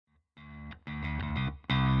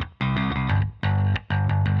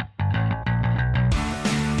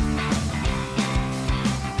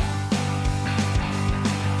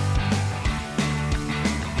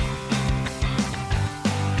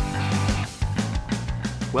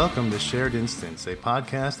Welcome to Shared Instance, a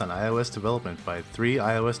podcast on iOS development by 3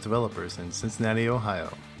 iOS developers in Cincinnati, Ohio.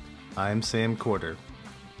 I'm Sam Corder.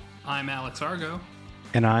 I'm Alex Argo.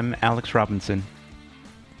 And I'm Alex Robinson.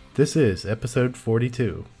 This is episode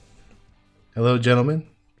 42. Hello, gentlemen.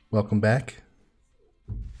 Welcome back.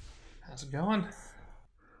 How's it going?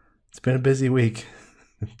 It's been a busy week,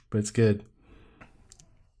 but it's good.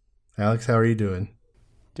 Alex, how are you doing?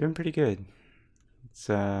 Doing pretty good. It's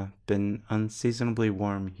been unseasonably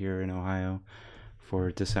warm here in Ohio for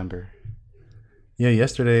December. Yeah,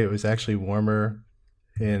 yesterday it was actually warmer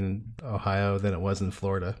in Ohio than it was in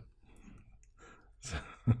Florida. So,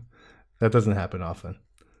 that doesn't happen often.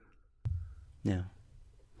 No.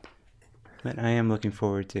 But I am looking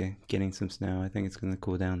forward to getting some snow. I think it's going to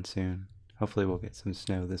cool down soon. Hopefully we'll get some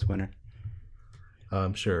snow this winter.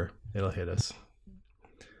 I'm sure it'll hit us.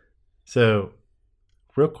 So,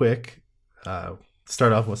 real quick,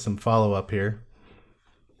 start off with some follow-up here.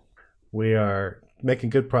 We are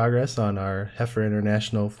making good progress on our Heifer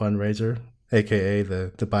International fundraiser, aka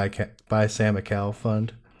the Buy Sam a Cow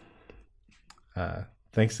Fund.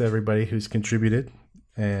 Thanks to everybody who's contributed,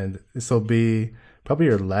 and this will be probably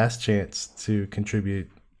your last chance to contribute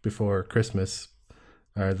before Christmas,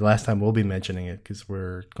 or the last time we'll be mentioning it, because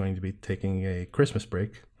we're going to be taking a Christmas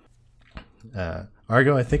break.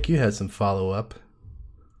 Argo, I think you had some follow-up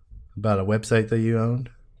about a website that you owned.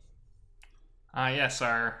 Yes,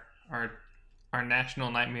 our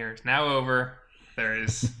national nightmare is now over. There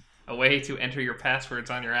is a way to enter your passwords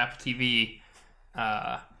on your Apple TV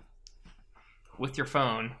with your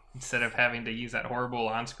phone instead of having to use that horrible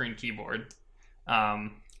on-screen keyboard.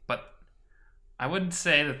 But I wouldn't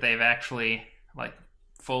say that they've actually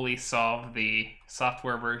fully solved the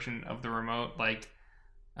software version of the remote like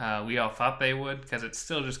we all thought they would, because it's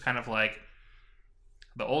still just kind of like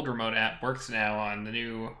the old remote app works now on the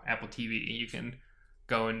new Apple TV. You can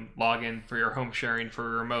go and log in for your home sharing for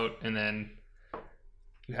a remote, and then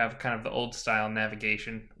you have kind of the old style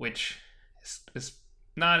navigation, which is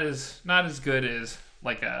not as good as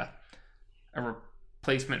like a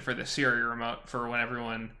replacement for the Siri remote for when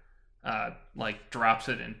everyone drops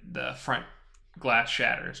it and the front glass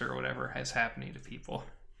shatters or whatever is happening to people,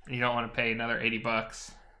 and you don't want to pay another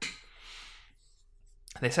 $80.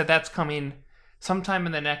 They said that's coming sometime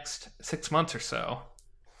in the next 6 months or so.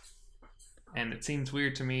 And it seems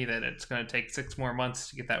weird to me that it's going to take 6 more months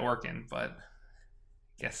to get that working, but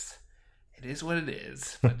I guess it is what it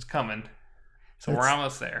is. But it's coming. So we're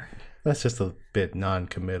almost there. That's just a bit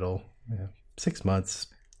non-committal. Yeah. 6 months,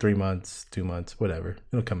 3 months, 2 months, whatever.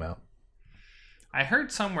 It'll come out. I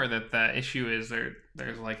heard somewhere that the issue is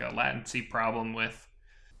there's like a latency problem with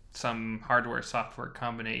some hardware-software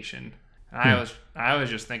combination. And I was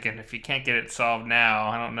just thinking, if you can't get it solved now,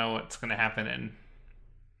 I don't know what's going to happen in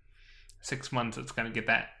 6 months. It's going to get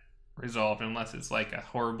that resolved, unless it's like a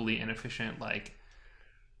horribly inefficient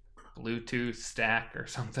Bluetooth stack or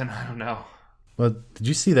something. I don't know. Well, did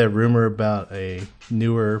you see that rumor about a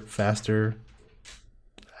newer, faster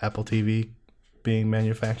Apple TV being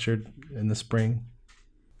manufactured in the spring?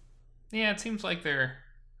 Yeah, it seems like they're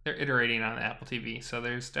iterating on the Apple TV, so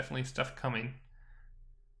there's definitely stuff coming.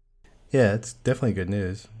 Yeah, it's definitely good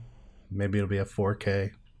news. Maybe it'll be a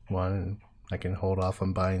 4K one, and I can hold off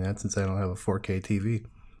on buying that since I don't have a 4K TV.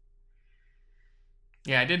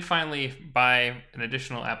 Yeah, I did finally buy an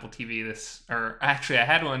additional Apple TV I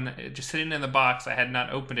had one just sitting in the box. I had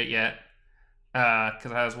not opened it yet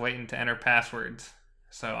because I was waiting to enter passwords.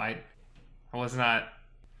 So I was not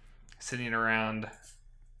sitting around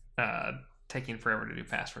taking forever to do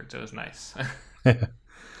passwords. It was nice.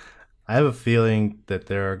 I have a feeling that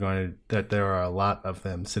there are a lot of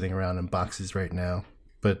them sitting around in boxes right now,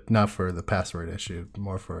 but not for the password issue,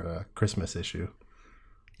 more for a Christmas issue.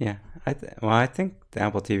 Yeah, I think the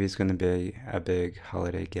Apple TV is going to be a big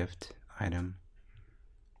holiday gift item.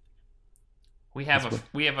 There's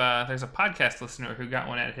a podcast listener who got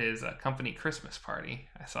one at his company Christmas party.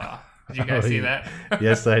 I saw. Did you guys see that?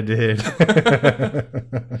 Yes, I did.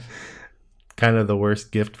 Kind of the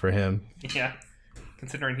worst gift for him. Yeah.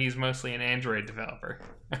 Considering he's mostly an Android developer.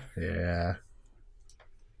 Yeah.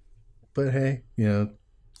 But hey,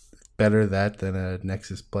 better that than a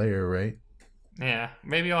Nexus player, right? Yeah.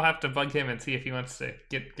 Maybe I'll have to bug him and see if he wants to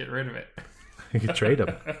get rid of it. You could trade him.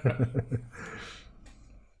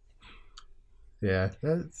 Yeah.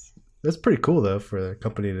 That's pretty cool, though, for a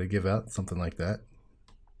company to give out something like that.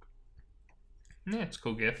 Yeah, it's a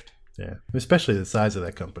cool gift. Yeah. Especially the size of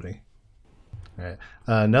that company. All right.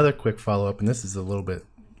 Another quick follow-up, and this is a little bit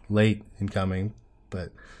late in coming,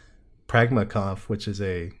 but PragmaConf, which is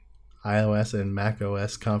a iOS and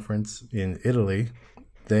macOS conference in Italy,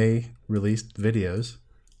 they released videos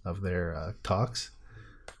of their talks.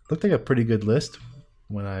 Looked like a pretty good list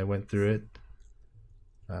when I went through it.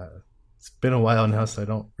 It's been a while now, so I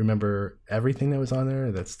don't remember everything that was on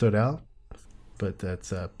there that stood out. But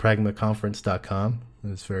that's pragmaconference.com.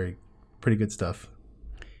 It's pretty good stuff.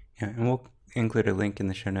 Yeah, and we'll include a link in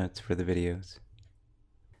the show notes for the videos.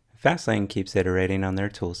 Fastlane keeps iterating on their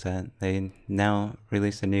tool set. They now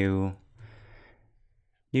release a new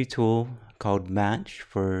tool called Match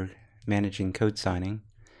for managing code signing.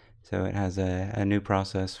 So it has a new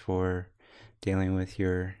process for dealing with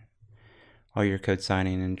all your code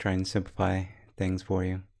signing and trying to simplify things for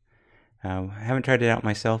you. I haven't tried it out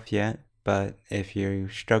myself yet, but if you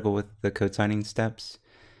struggle with the code signing steps,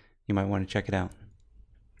 you might want to check it out.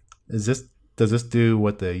 Does this do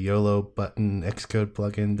what the YOLO button Xcode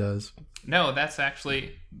plugin does? No, that's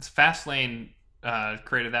actually Fastlane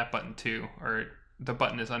created that button too, or the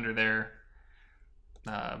button is under their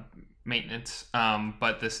maintenance.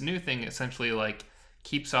 But this new thing essentially like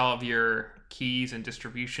keeps all of your keys and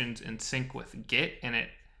distributions in sync with Git, and it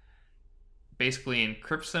basically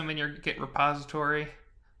encrypts them in your Git repository.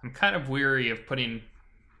 I'm kind of weary of putting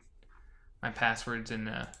my passwords in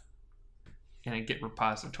a Git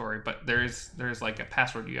repository, but there's like a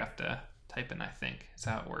password you have to type in, I think. Is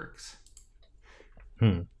how it works.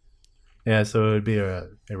 Yeah, so it would be a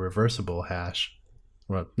reversible hash.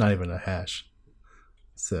 Well, not even a hash.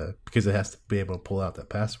 So because it has to be able to pull out that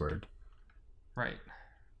password. Right.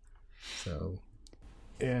 So,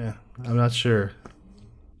 yeah, I'm not sure.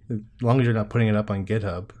 As long as you're not putting it up on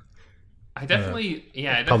GitHub. I definitely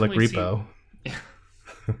public repo.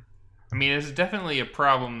 I mean, it's definitely a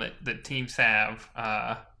problem that teams have.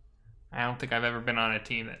 I don't think I've ever been on a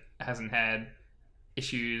team that hasn't had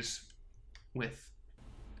issues with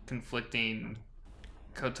conflicting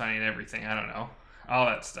code signing and everything. I don't know. All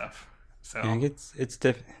that stuff. So yeah, it's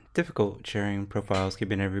difficult sharing profiles,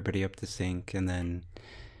 keeping everybody up to sync, and then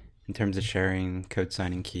in terms of sharing code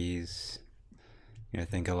signing keys, I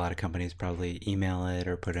think a lot of companies probably email it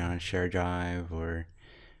or put it on a share drive or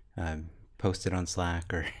post it on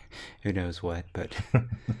Slack or who knows what. But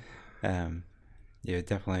it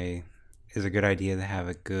definitely is a good idea to have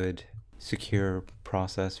a good, secure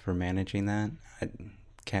process for managing that. I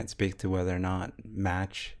can't speak to whether or not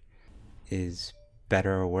Match is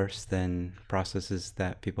better or worse than processes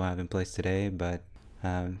that people have in place today, but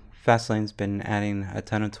Fastlane's been adding a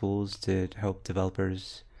ton of tools to help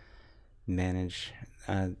developers manage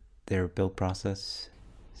their build process.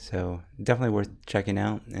 So definitely worth checking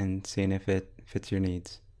out and seeing if it fits your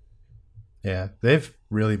needs. Yeah, they've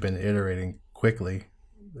really been iterating quickly.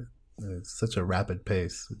 It's such a rapid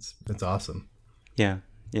pace. It's awesome. Yeah.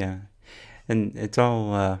 And it's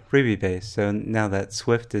all Ruby based. So now that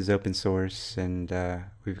Swift is open source and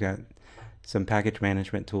we've got some package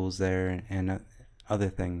management tools there and other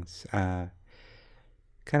things, kind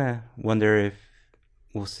of wonder if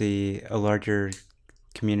we'll see a larger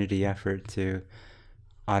community effort to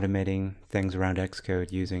automating things around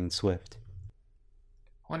Xcode using Swift.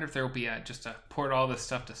 I wonder if there will be just a port all this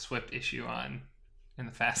stuff to Swift issue on in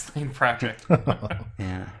the Fastlane project.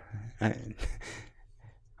 Yeah.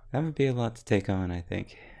 That would be a lot to take on, I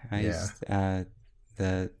think.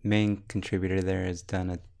 The main contributor there has done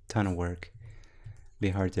a ton of work. It'd be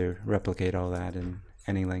hard to replicate all that in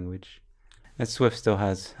any language. And Swift still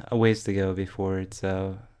has a ways to go before it's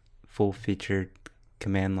a full-featured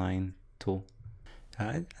command line tool.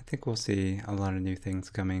 I think we'll see a lot of new things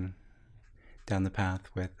coming down the path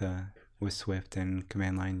with Swift and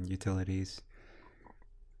command line utilities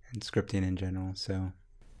and scripting in general. So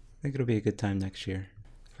I think it'll be a good time next year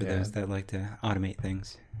for those that like to automate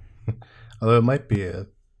things. Although it might be a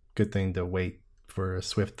good thing to wait for a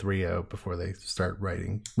Swift 3.0 before they start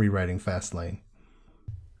rewriting Fastlane.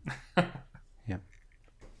 Yeah.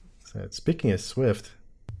 So speaking of Swift,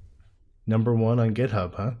 number 1 on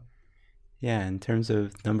GitHub, huh? Yeah, in terms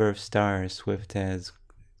of number of stars, Swift has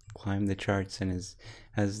climbed the charts and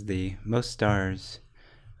has the most stars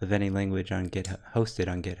of any language on GitHub, hosted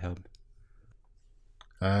on GitHub.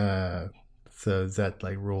 So does that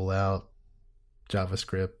like rule out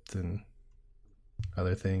JavaScript and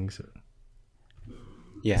other things?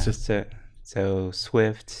 Yeah, so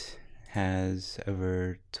Swift has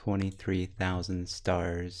over 23,000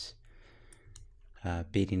 stars,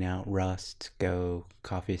 beating out Rust, Go,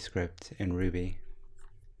 CoffeeScript, and Ruby.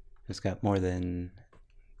 It's got more than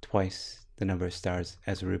twice the number of stars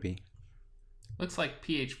as Ruby. Looks like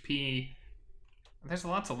PHP. There's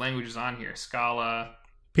lots of languages on here. Scala.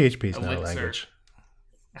 PHP is Elixir. not a language.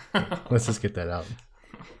 Let's just get that out.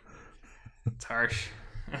 It's harsh.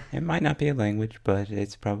 It might not be a language, but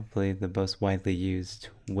it's probably the most widely used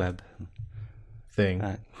web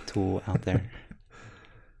thing. Tool out there.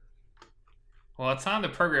 Well, it's not the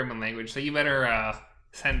programming language, so you better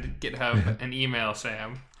send GitHub an email,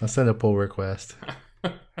 Sam. I'll send a pull request.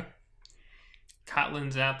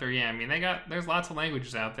 Kotlin's out there, yeah. I mean, there's lots of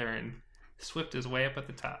languages out there, and Swift is way up at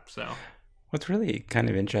the top. So, what's really kind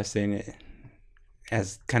of interesting,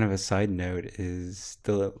 as kind of a side note, is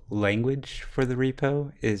the language for the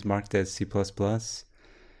repo is marked as C++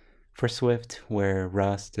 for Swift, where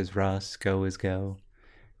Rust is Rust, Go is Go.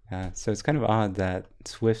 So it's kind of odd that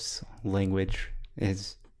Swift's language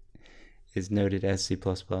is noted as C++. It's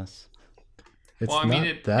well,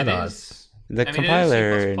 not that odd. The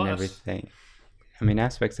compiler and everything. I mean,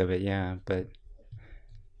 aspects of it, yeah, but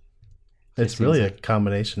it's really a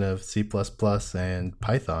combination of C++ and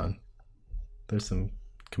Python. There's some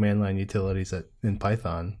command line utilities in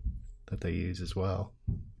Python that they use as well.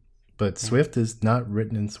 But Swift is not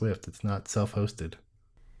written in Swift. It's not self-hosted.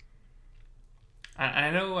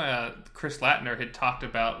 I know Chris Latner had talked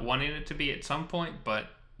about wanting it to be at some point, but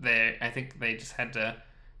I think they just had to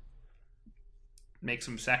make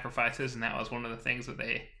some sacrifices, and that was one of the things that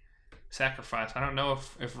they sacrificed. I don't know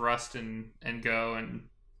if Rust and Go and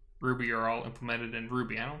Ruby are all implemented in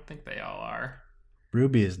Ruby. I don't think they all are.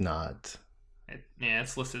 Ruby is not.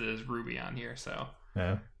 It's listed as Ruby on here, so.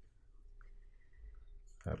 Yeah.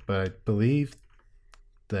 But I believe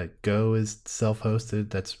that Go is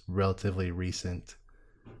self-hosted. That's relatively recent.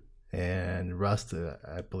 And Rust,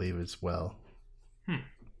 I believe, as well.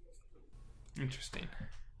 Interesting.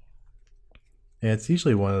 Yeah, it's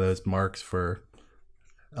usually one of those marks for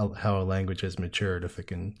how a language has matured if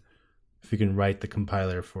you can write the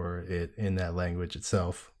compiler for it in that language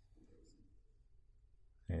itself.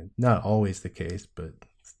 And not always the case, but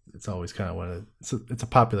it's always kind of it's a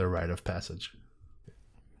popular rite of passage.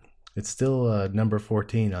 It's still number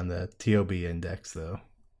 14 on the TOB index, though.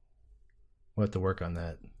 We'll have to work on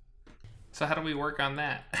that. So how do we work on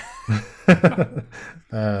that?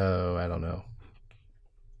 Oh, I don't know.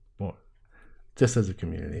 Well, just as a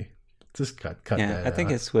community, just cut that. Yeah, I think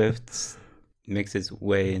as Swift makes its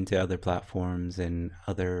way into other platforms and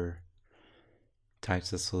other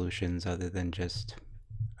types of solutions other than just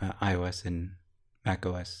iOS and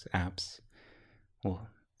macOS apps, we'll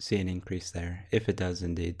see an increase there if it does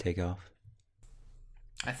indeed take off.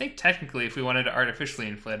 I think technically if we wanted to artificially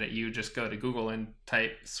inflate it, you just go to Google and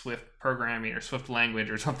type Swift programming or Swift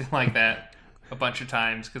language or something like that a bunch of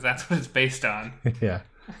times, because that's what it's based on. Yeah.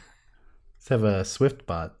 Let's have a Swift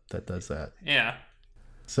bot that does that. Yeah.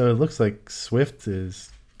 So it looks like Swift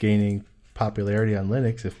is gaining popularity on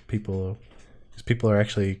Linux if people are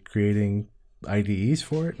actually creating IDEs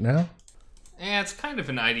for it now. Yeah, it's kind of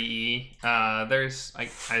an IDE. I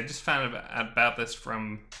just found about this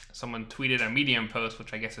from someone tweeted a Medium post,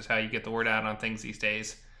 which I guess is how you get the word out on things these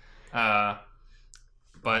days. But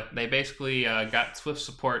they basically got Swift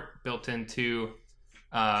support built into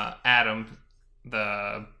Atom,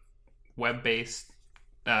 the web-based,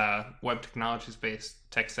 web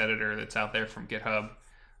technologies-based text editor that's out there from GitHub.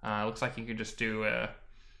 Looks like you could just do I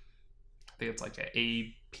think it's like an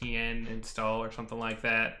APN install or something like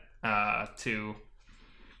that. To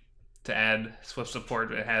add Swift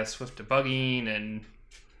support. It has Swift debugging and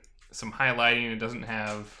some highlighting. It doesn't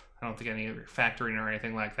have, I don't think, any refactoring or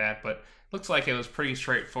anything like that, but looks like it was pretty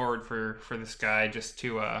straightforward for this guy just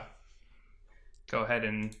to go ahead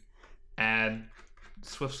and add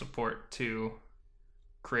Swift support to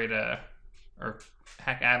create or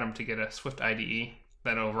hack Atom to get a Swift IDE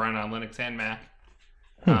that'll run on Linux and Mac.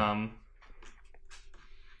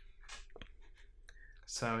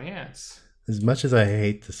 So, yeah, it's... As much as I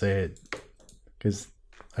hate to say it, because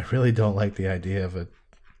I really don't like the idea of a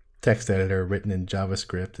text editor written in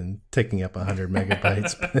JavaScript and taking up 100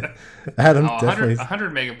 megabytes. Atom definitely...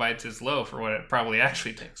 100 megabytes is low for what it probably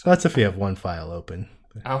actually takes. Well, that's if you have one file open.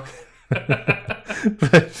 Okay.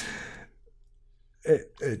 But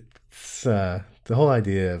it's the whole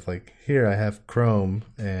idea of, like, here I have Chrome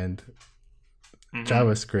and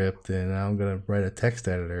JavaScript, and I'm going to write a text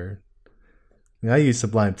editor. I use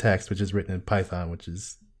Sublime Text, which is written in Python, which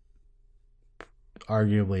is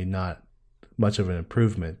arguably not much of an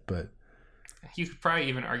improvement, but... You could probably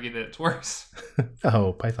even argue that it's worse.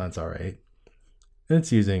 Oh, Python's all right. And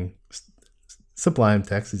it's using... Sublime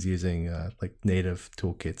Text is using like native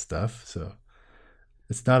toolkit stuff, so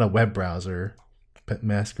it's not a web browser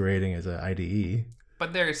masquerading as an IDE.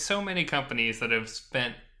 But there's so many companies that have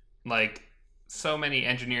spent like so many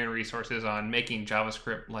engineering resources on making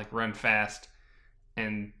JavaScript like run fast,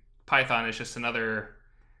 and Python is just another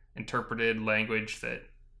interpreted language that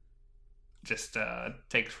just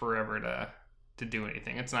takes forever to do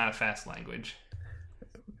anything. It's not a fast language.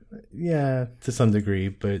 Yeah, to some degree,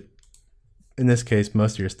 but in this case,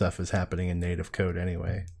 most of your stuff is happening in native code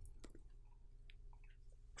anyway,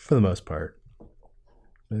 for the most part.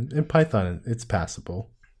 In Python, it's passable.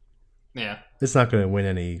 Yeah. It's not going to win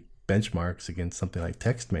any benchmarks against something like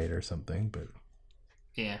TextMate or something, but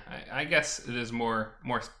Yeah, I guess it is more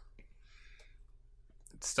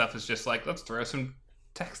stuff is just like, let's throw some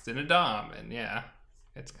text in a DOM, and yeah,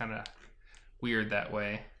 it's kind of weird that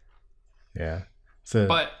way. yeah. So,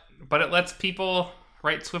 But it lets people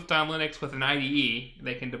write Swift on Linux with an IDE.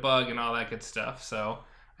 They can debug and all that good stuff. So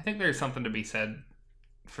I think there's something to be said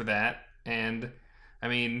for that. And I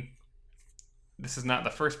mean, this is not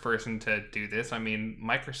the first person to do this. I mean,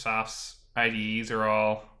 Microsoft's IDEs are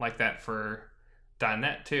all like that for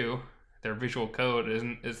 .NET too. Their Visual Code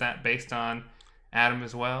is that based on Atom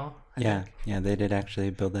as well? I think. Yeah, they did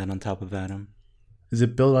actually build that on top of Atom. is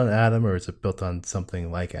it built on Atom or is it built on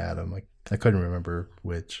something like Atom? I couldn't remember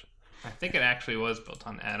which. I think it actually was built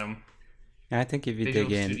on Atom. Yeah, I think if you Visual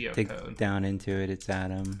dig Studio Code. down into it, it's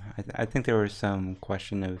Atom. I think there was some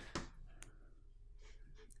question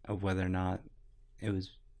of whether or not it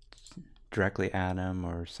was directly Atom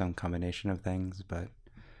or some combination of things, but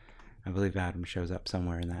I believe Atom shows up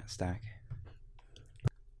somewhere in that stack.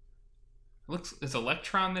 Is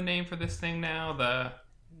Electron the name for this thing now?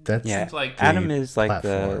 That's Yeah, Seems like Atom is like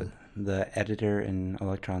platform. the editor and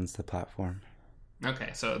Electron's the platform. Okay,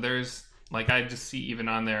 so there's like I just see even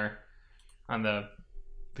on there on the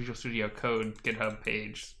Visual Studio Code GitHub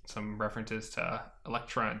page some references to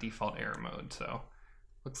Electron default error mode. So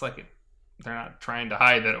looks like they're not trying to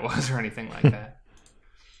hide that it was or anything like that.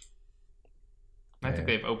 I think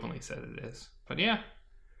they've openly said it is. But yeah.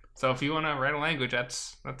 So if you want to write a language,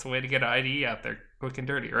 that's a way to get an IDE out there quick and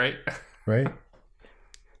dirty, right? right?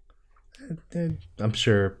 And I'm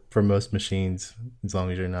sure for most machines, as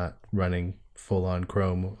long as you're not running full on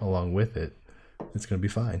Chrome along with it, it's going to be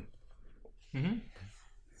fine.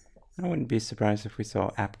 Mm-hmm. I wouldn't be surprised if we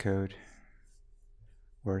saw app code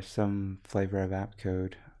or some flavor of app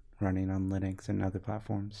code running on Linux and other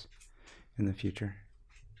platforms in the future.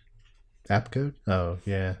 App code? Oh,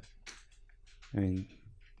 yeah. I mean,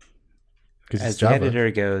 'Cause it's as the Java.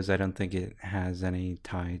 editor goes, I don't think it has any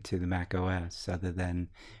tie to the Mac OS other than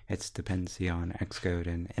its dependency on Xcode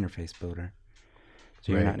and Interface Builder.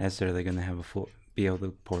 So you're Right. not necessarily going to have be able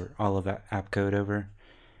to port all of app code over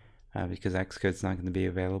because Xcode's not going to be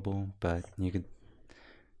available. But you could,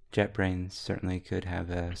 JetBrains certainly could have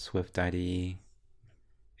a Swift IDE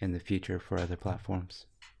in the future for other platforms.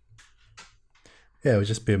 Yeah, it would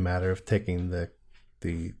just be a matter of taking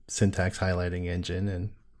the syntax highlighting engine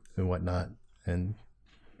and whatnot and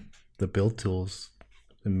the build tools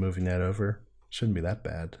and moving that over. Shouldn't be that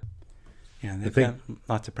bad. Yeah, they've thing- got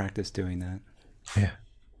lots of practice doing that.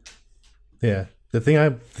 Yeah. The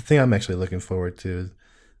thing I'm actually looking forward to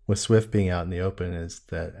with Swift being out in the open is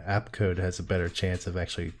that app code has a better chance of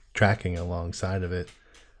actually tracking alongside of it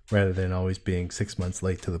rather than always being 6 months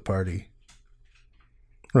late to the party.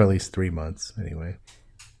 Or at least 3 months anyway.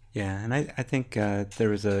 Yeah, and I think there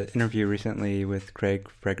was an interview recently with Craig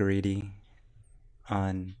Fregoriti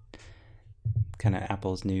on kind of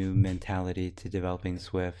Apple's new mentality to developing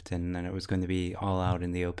Swift, and then it was going to be all out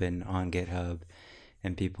in the open on GitHub,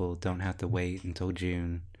 and people don't have to wait until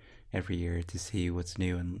June every year to see what's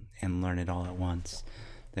new and learn it all at once.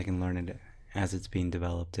 They can learn it as it's being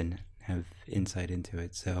developed and have insight into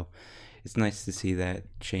it. So it's nice to see that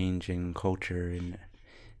change in culture and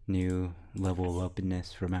new level of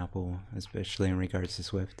openness from Apple, especially in regards to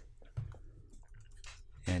Swift.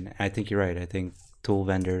 And I think you're right. I think tool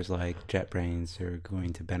vendors like JetBrains are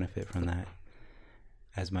going to benefit from that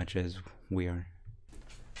as much as we are.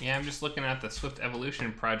 Yeah, I'm just looking at the Swift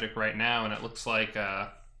Evolution project right now, and it looks like the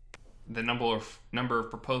number of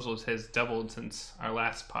proposals has doubled since our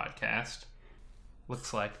last podcast.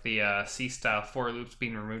 Looks like the C-style for loops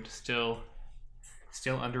being removed is still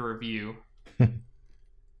under review.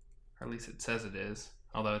 Or at least it says it is.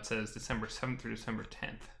 Although it says December 7th through December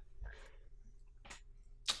 10th.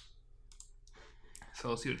 So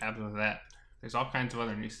we'll see what happens with that. There's all kinds of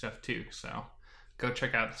other new stuff too. So go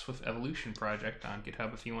check out the Swift Evolution project on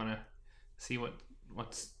GitHub if you want to see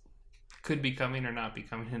what's could be coming or not be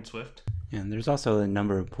coming in Swift. And there's also a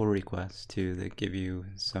number of pull requests too that give you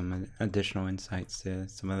some additional insights to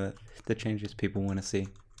some of the changes people want to see.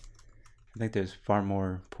 I think there's far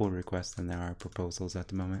more pull requests than there are proposals at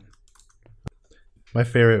the moment. My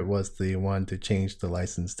favorite was the one to change the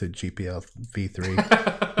license to GPL v3.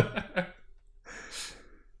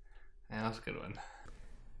 Yeah, that was a good one.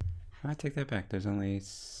 I take that back. There's only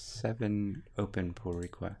 7 open pull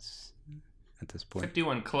requests at this point.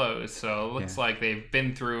 51 closed, so it looks Yeah. like they've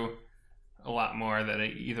been through a lot more that have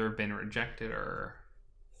either been rejected or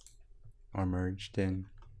merged in.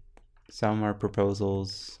 Some are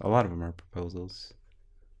proposals. A lot of them are proposals,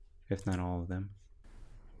 if not all of them.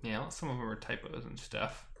 yeah, some of them are typos and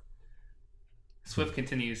stuff. Swift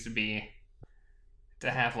continues to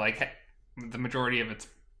have like the majority of its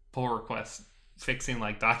pull requests fixing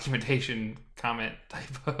like documentation comment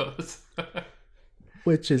typos.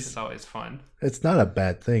 Which It's is, always fun. it's not a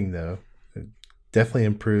bad thing though. It definitely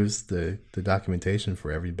improves the documentation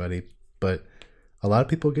for everybody, but a lot of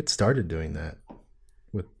people get started doing that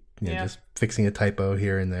with Yeah. just fixing a typo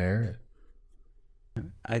here and there.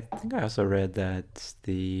 I think I also read that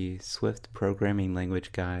the Swift programming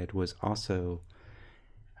language guide was also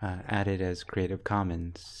added as Creative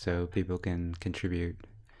Commons, so people can contribute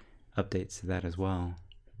updates to that as well.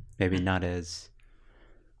 Maybe not as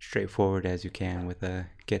straightforward as you can with a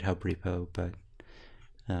GitHub repo, but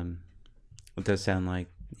it does sound like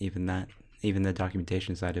even the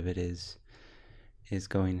documentation side of it is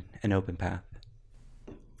going an open path.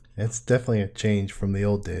 It's definitely a change from the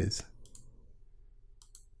old days.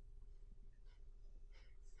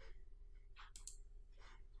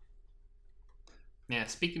 Yeah,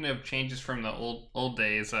 speaking of changes from the old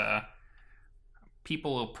days,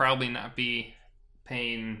 people will probably not be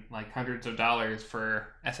paying like hundreds of dollars for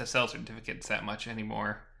SSL certificates that much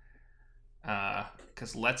anymore.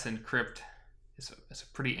 Because Let's Encrypt is a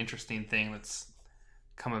pretty interesting thing that's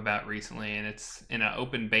come about recently, and it's in an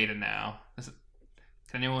open beta now.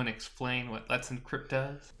 Can anyone explain what Let's Encrypt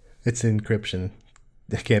does? It's encryption.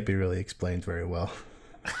 It can't be really explained very well.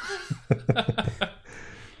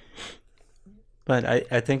 But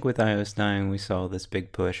I think with iOS 9, we saw this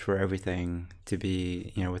big push for everything to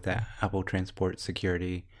be, with that Apple Transport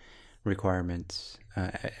security requirements.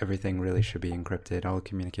 Everything really should be encrypted, all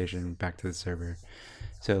communication back to the server.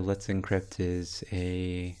 So Let's Encrypt is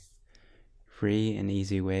a free and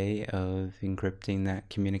easy way of encrypting that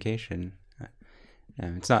communication.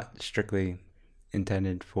 It's not strictly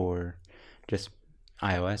intended for just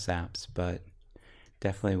iOS apps, but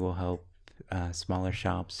definitely will help smaller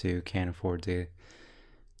shops who can't afford to,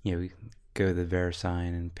 go to the VeriSign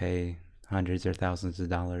and pay hundreds or thousands of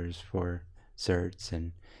dollars for certs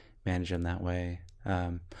and manage them that way.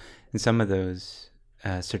 And some of those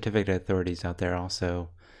certificate authorities out there also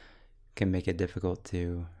can make it difficult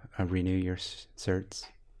to renew your certs.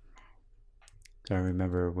 So I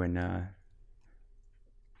remember when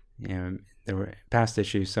there were past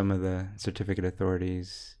issues, some of the certificate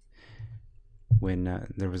authorities, when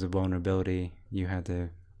there was a vulnerability, you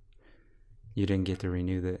didn't get to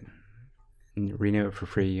renew it for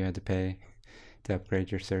free. You had to pay to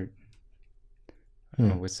upgrade your cert.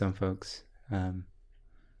 With some folks,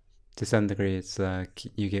 to some degree, it's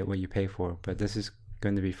you get what you pay for. But this is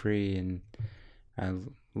going to be free and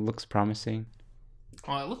looks promising.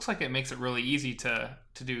 Well, it looks like it makes it really easy to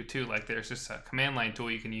do too. Like there's just a command line tool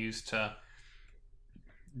you can use to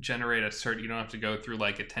generate a cert. You don't have to go through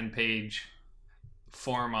like a 10-page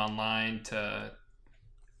form online to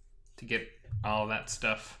get all that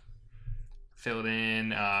stuff filled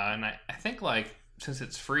in. And I think like since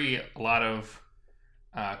it's free, a lot of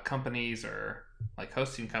companies or like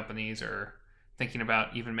hosting companies are thinking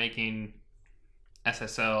about even making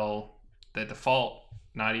SSL the default,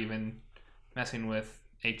 not even messing with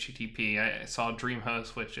HTTP. I saw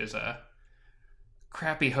DreamHost, which is a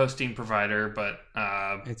crappy hosting provider, but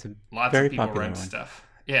It's a lots very of people popular run one. stuff.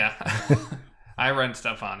 Yeah, I run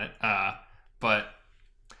stuff on it. But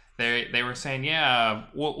they were saying, yeah,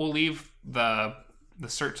 we'll leave the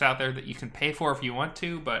certs out there that you can pay for if you want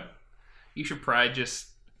to, but you should probably just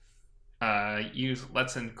use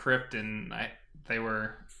Let's Encrypt. And they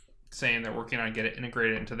were saying they're working on get it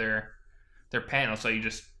integrated into their panel, so you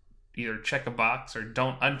just either check a box or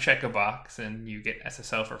don't uncheck a box, and you get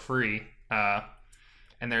SSL for free.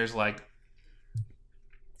 And there's like,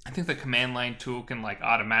 I think the command line tool can like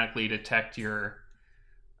automatically detect your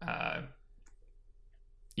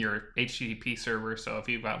HTTP server. So if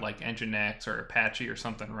you've got like Nginx or Apache or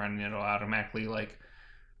something running, it'll automatically like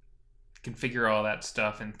configure all that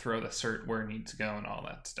stuff and throw the cert where it needs to go and all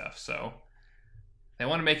that stuff. So they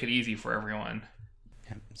want to make it easy for everyone.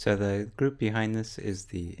 Yeah. So the group behind this is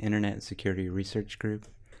the Internet Security Research Group,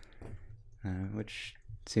 which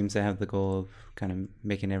seems to have the goal of kind of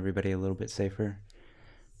making everybody a little bit safer,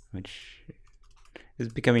 which is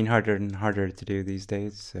becoming harder and harder to do these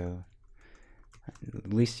days. So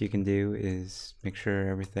the least you can do is make sure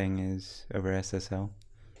everything is over SSL.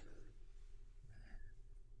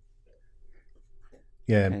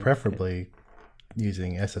 Yeah, and preferably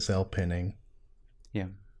using SSL pinning. Yeah.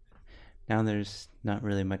 now there's not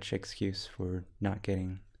really much excuse for not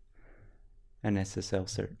getting an SSL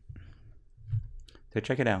cert. So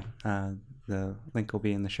check it out. The link will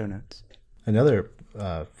be in the show notes. Another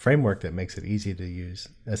framework that makes it easy to use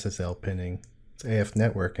SSL pinning is AF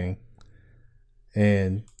Networking.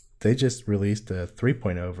 And they just released a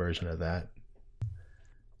 3.0 version of that.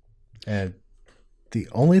 And the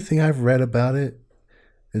only thing I've read about it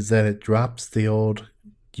is that it drops the old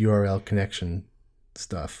URL connection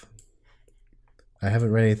stuff. I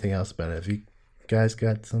haven't read anything else about it. Have you guys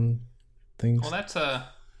got some things? Well, that's a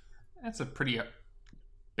pretty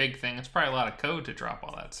big thing. It's probably a lot of code to drop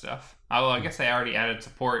all that stuff. Although I guess they already added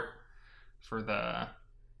support for the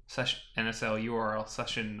session NSL URL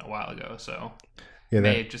session a while ago, so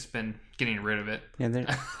may have just been getting rid of it. Yeah,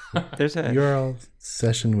 there's a URL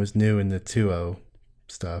session was new in the 2.0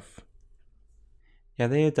 stuff. Yeah,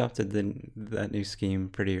 they adopted that new scheme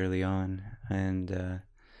pretty early on, and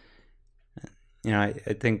I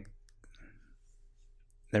think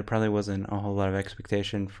there probably wasn't a whole lot of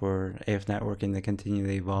expectation for AF Networking to continue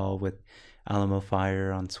to evolve with Alamo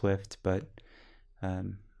Fire on Swift, but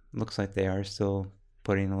looks like they are still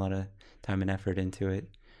putting a lot of time and effort into it.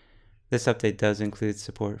 This update does include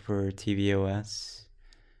support for tvOS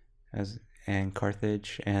and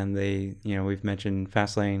Carthage, and we've mentioned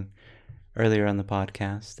Fastlane earlier on the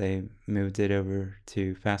podcast. They moved it over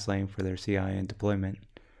to Fastlane for their CI and deployment,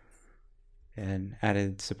 and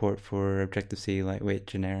added support for Objective-C lightweight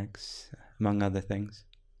generics, among other things.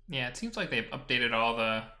 Yeah, it seems like they've updated all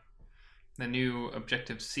the new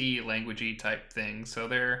Objective-C languagey type things. So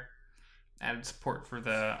they're added support for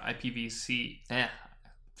the IPv6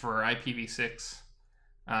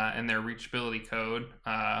 and their reachability code,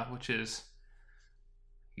 which is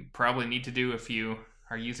you probably need to do if you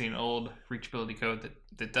are using old reachability code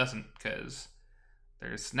that doesn't, because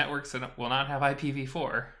there's networks that will not have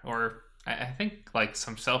IPv4, or I think like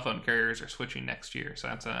some cell phone carriers are switching next year, so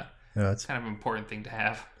that's kind of an important thing to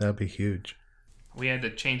have. That'd be huge. We had to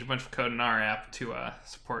change a bunch of code in our app to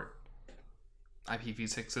support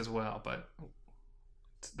IPv6 as well, but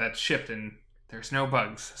that's shipped and there's no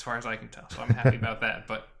bugs as far as I can tell, so I'm happy about that.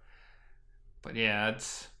 But yeah,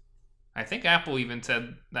 I think Apple even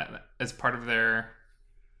said that as part of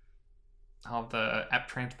all the app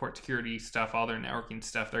transport security stuff, all their networking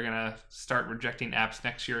stuff, they're going to start rejecting apps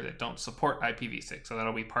next year that don't support IPv6. So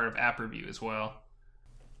that'll be part of app review as well.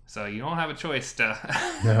 So you don't have a choice to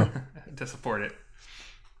support it.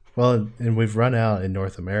 Well, and we've run out in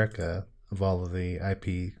North America of all of the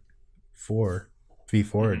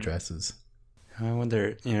v4 addresses. I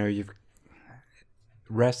wonder,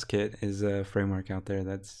 RESTKit is a framework out there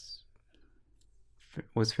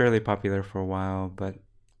was fairly popular for a while, but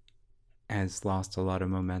has lost a lot of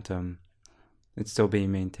momentum. It's still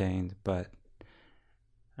being maintained, but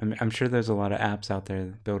I'm sure there's a lot of apps out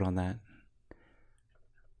there built on that.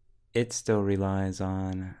 It still relies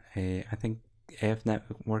on I think AF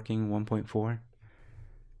Networking 1.4.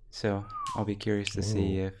 So I'll be curious to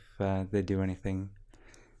see if they do anything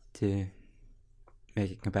to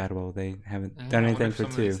make it compatible. They haven't done anything for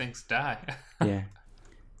 2. Some of these things die. Yeah.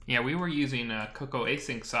 Yeah, we were using a Cocoa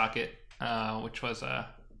Async socket, which was a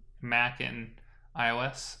Mac and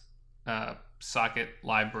iOS socket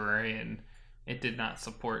library, and it did not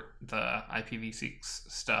support the IPv6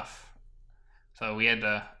 stuff. So we had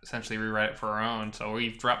to essentially rewrite it for our own. So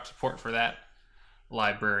we've dropped support for that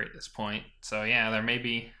library at this point. So yeah, there may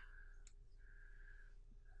be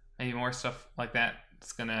more stuff like that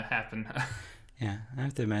that's going to happen. Yeah, I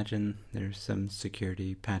have to imagine there's some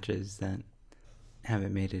security patches that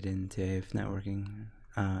haven't made it into AF Networking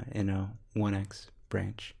in a 1X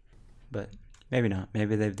branch. But maybe not.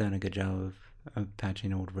 Maybe they've done a good job of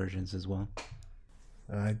patching old versions as well.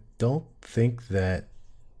 I don't think that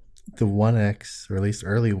the 1X, or at least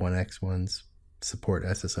early 1X ones, support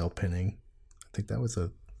SSL pinning. I think that was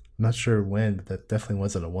I'm not sure when, but that definitely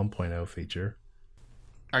wasn't a 1.0 feature.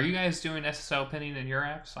 Are you guys doing SSL pinning in your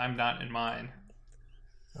apps? I'm not in mine.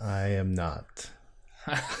 I am not.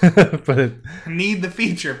 But need the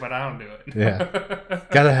feature, but I don't do it. Yeah.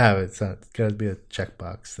 Gotta have it. So it's gotta be a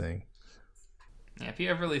checkbox thing. Yeah, if you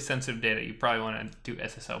have really sensitive data, you probably want to do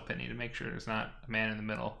SSL pinning to make sure there's not a man in the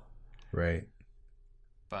middle. Right.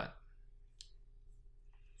 But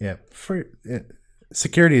yeah,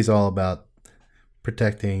 security is all about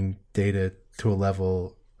protecting data to a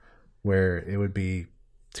level where it would be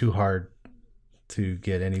too hard to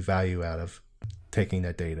get any value out of taking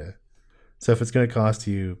that data. So if it's going to cost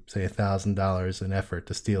you, say, $1,000 in effort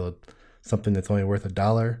to steal something that's only worth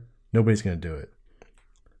 $1, nobody's going to do it.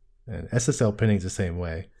 And SSL pinning is the same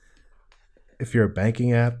way. If you're a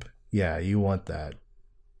banking app, yeah, you want that.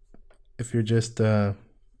 if you're just like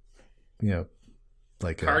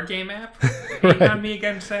Card game app? Right. Hate on me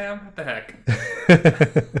again, Sam? What the heck?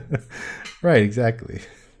 Right, exactly.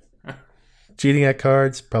 Cheating at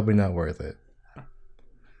cards, probably not worth it.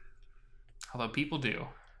 Although people do.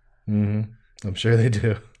 I'm sure they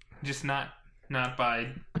do. Just not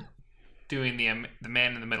by doing the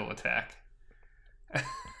man in the middle attack.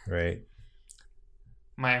 Right.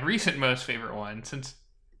 My recent most favorite one, since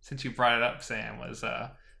you brought it up, Sam, was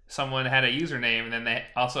someone had a username, and then they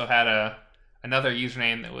also had another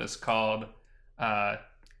username that was called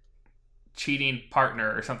cheating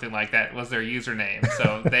partner or something like that was their username.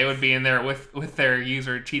 So they would be in there with their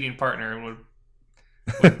user cheating partner and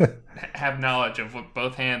would have knowledge of what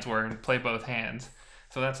both hands were and play both hands.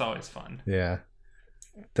 So that's always fun. Yeah.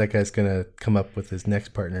 That guy's going to come up with his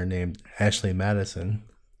next partner named Ashley Madison.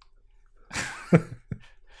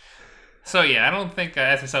 So yeah, I don't think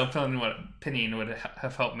SSL opinion would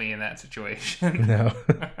have helped me in that situation. No.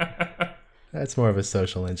 That's more of a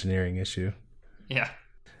social engineering issue. Yeah.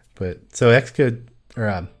 But so Xcode, or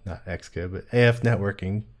not Xcode, but AF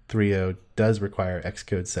Networking 3.0 does require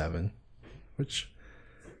Xcode 7, which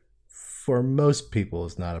for most people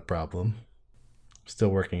is not a problem. Still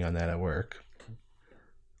working on that at work.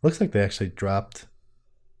 Looks like they actually dropped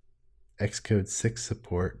Xcode 6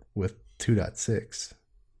 support with 2.6,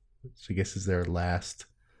 which I guess is their last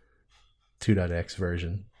 2.x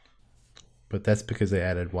version. But that's because they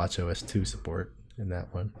added watchOS 2 support in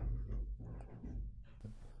that one.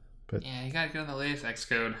 But Yeah, you gotta get on the latest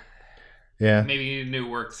Xcode. yeah. Maybe you need new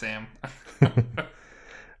work, Sam.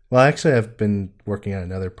 Well, actually, I've been working on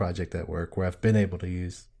another project at work where I've been able to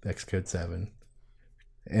use Xcode 7.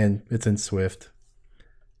 And it's in Swift.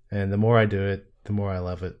 And the more I do it, the more I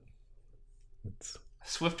love it. It's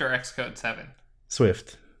Swift or Xcode 7?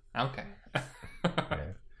 Swift. Okay. Yeah.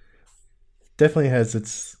 Definitely has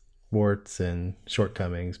its warts and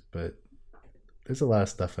shortcomings, but there's a lot of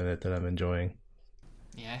stuff in it that I'm enjoying.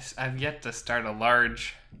 Yes, I've yet to start a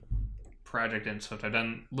large project in Swift. I've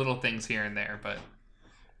done little things here and there, but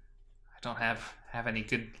I don't have any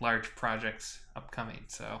good large projects upcoming,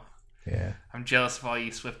 so Yeah. I'm jealous of all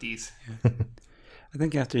you Swifties. I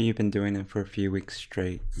think after you've been doing it for a few weeks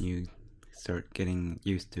straight, you start getting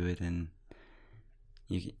used to it, and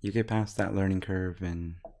you get past that learning curve,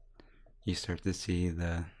 and you start to see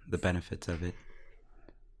the benefits of it,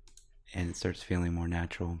 and it starts feeling more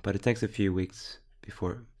natural. But it takes a few weeks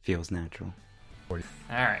before it feels natural. All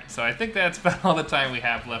right, so I think that's about all the time we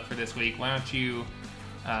have left for this week. Why don't you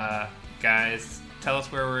guys tell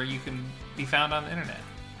us where you can be found on the internet?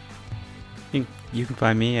 You can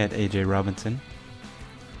find me at AJ Robinson.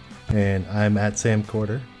 And I'm at Sam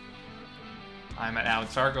Corder. I'm at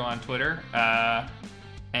Alex Argo on Twitter.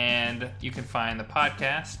 And you can find the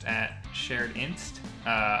podcast at Shared Inst.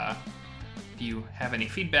 If you have any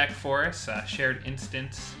feedback for us,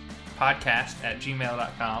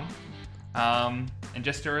 sharedinstancepodcast@gmail.com. And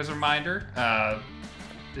just as a reminder,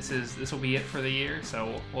 this will be it for the year.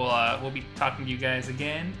 So we'll be talking to you guys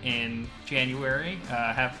again in January.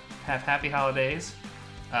 Have happy holidays.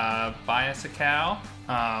 Buy us a cow.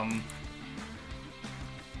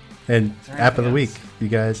 And Is there app of the anything week. You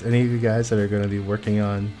guys, any of you guys that are going to be working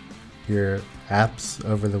on your apps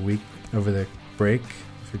over the week, over the break,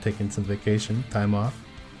 if you're taking some vacation time off,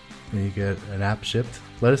 and you get an app shipped,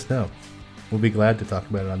 let us know. We'll be glad to talk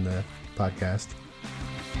about it on the podcast.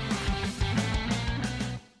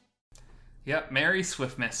 Yep, Merry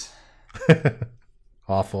Swiftmas.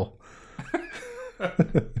 Awful.